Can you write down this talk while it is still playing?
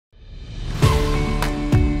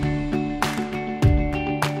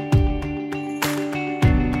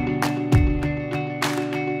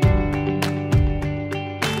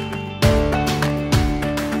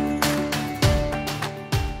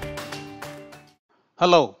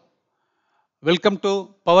Hello, welcome to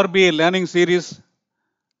Power BI Learning Series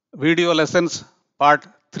Video Lessons Part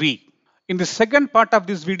 3. In the second part of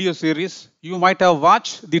this video series, you might have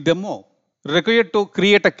watched the demo required to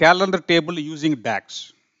create a calendar table using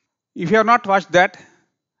DAX. If you have not watched that,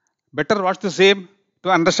 better watch the same to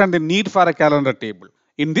understand the need for a calendar table.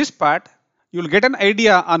 In this part, you will get an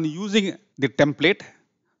idea on using the template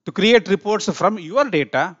to create reports from your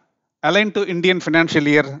data aligned to Indian financial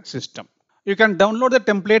year system. You can download the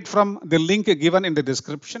template from the link given in the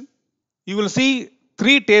description. You will see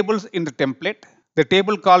three tables in the template. The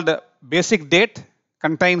table called basic date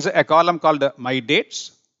contains a column called my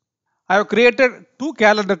dates. I have created two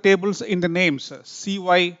calendar tables in the names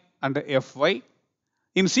CY and FY.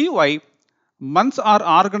 In CY, months are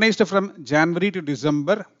organized from January to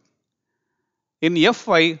December. In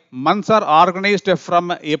FY, months are organized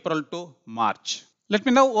from April to March. Let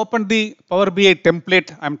me now open the Power BI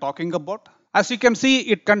template I'm talking about. As you can see,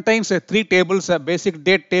 it contains three tables, a basic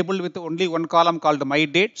date table with only one column called my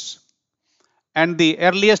dates. And the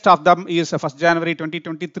earliest of them is 1st January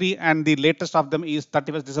 2023 and the latest of them is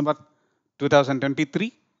 31st December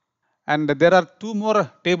 2023. And there are two more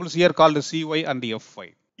tables here called CY and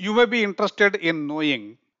FY. You may be interested in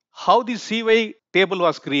knowing how the CY table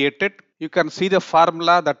was created. You can see the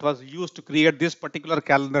formula that was used to create this particular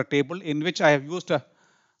calendar table, in which I have used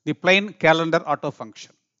the plain calendar auto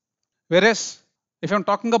function. Whereas if I'm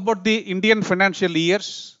talking about the Indian financial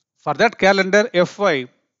years, for that calendar FY,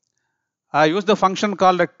 I use the function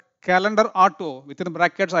called calendar auto. Within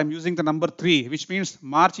brackets, I'm using the number 3, which means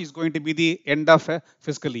March is going to be the end of a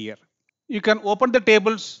fiscal year. You can open the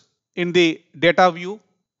tables in the data view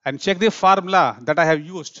and check the formula that I have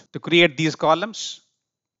used to create these columns,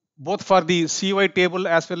 both for the CY table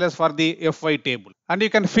as well as for the FY table. And you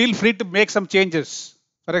can feel free to make some changes.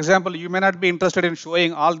 For example, you may not be interested in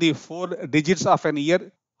showing all the 4 digits of an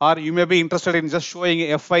year, or you may be interested in just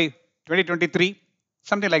showing FY 2023,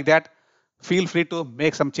 something like that. Feel free to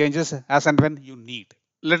make some changes as and when you need.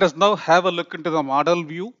 Let us now have a look into the model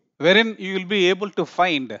view, wherein you will be able to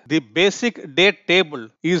find the basic date table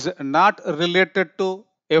is not related to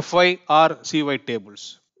FY or CY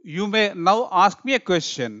tables. You may now ask me a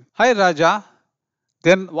question. Hi Raja,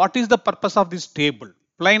 then what is the purpose of this table?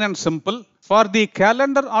 Plain and simple. For the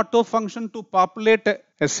calendar auto function to populate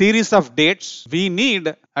a series of dates, we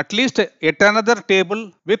need at least yet another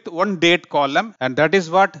table with one date column, and that is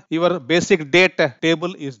what your basic date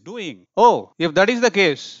table is doing. Oh, if that is the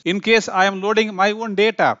case, in case I am loading my own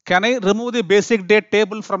data, can I remove the basic date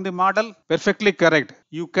table from the model? Perfectly correct.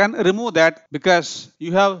 You can remove that because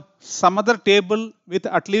you have some other table with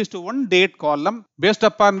at least one date column based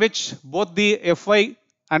upon which both the FY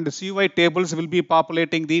and CY tables will be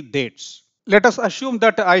populating the dates. Let us assume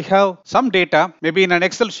that I have some data, maybe in an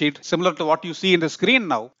Excel sheet, similar to what you see in the screen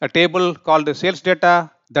now, a table called sales data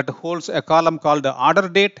that holds a column called order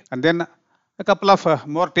date, and then a couple of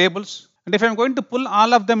more tables. And if I'm going to pull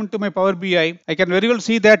all of them into my Power BI, I can very well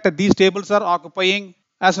see that these tables are occupying,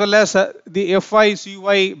 as well as the FI,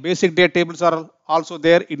 CY basic date tables are also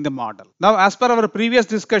there in the model. Now, as per our previous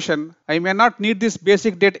discussion, I may not need this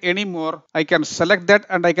basic date anymore. I can select that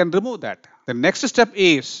and I can remove that. The next step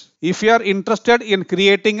is, if you are interested in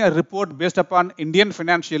creating a report based upon Indian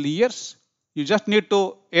financial years, you just need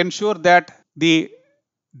to ensure that the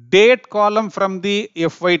date column from the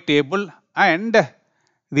FY table and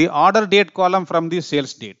the order date column from the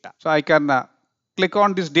sales data. So I can click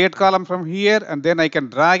on this date column from here, and then I can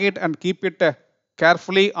drag it and keep it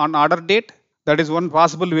carefully on order date. That is one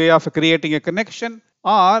possible way of creating a connection.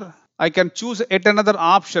 Or I can choose yet another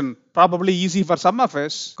option, probably easy for some of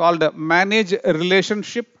us, called manage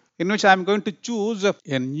relationship, in which I am going to choose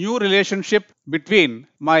a new relationship between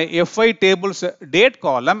my FI table's date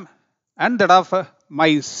column and that of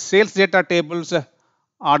my sales data table's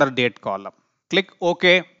order date column. Click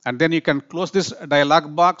OK, and then you can close this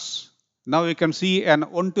dialog box. Now you can see an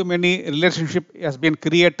one-to-many relationship has been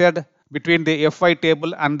created between the FI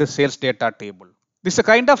table and the sales data table. This is a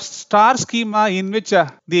kind of star schema in which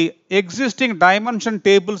the existing dimension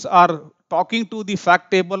tables are talking to the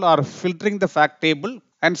fact table or filtering the fact table.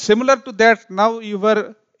 And similar to that, now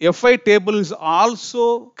your FI table is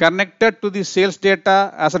also connected to the sales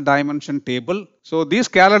data as a dimension table. So this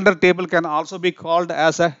calendar table can also be called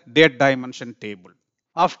as a date dimension table.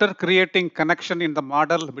 After creating connection in the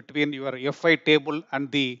model between your FI table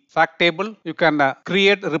and the fact table, you can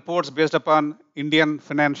create reports based upon Indian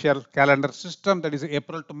financial calendar system, that is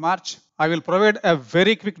April to March. I will provide a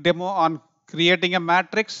very quick demo on creating a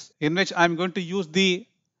matrix in which I am going to use the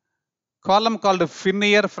column called fin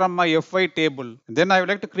year from my FI table. Then I would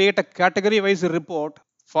like to create a category wise report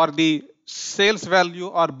for the sales value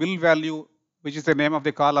or bill value, which is the name of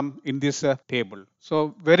the column in this table.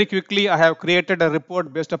 So very quickly, I have created a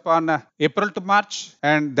report based upon April to March,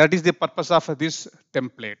 and that is the purpose of this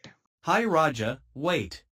template. Hi Raja,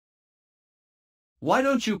 wait. Why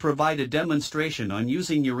don't you provide a demonstration on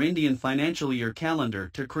using your Indian financial year calendar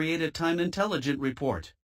to create a time-intelligent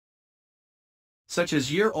report, such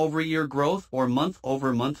as year-over-year growth or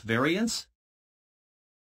month-over-month variance?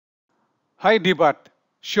 Hi Deepat.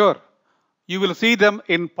 Sure. You will see them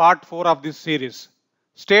in part 4 of this series.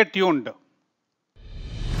 Stay tuned.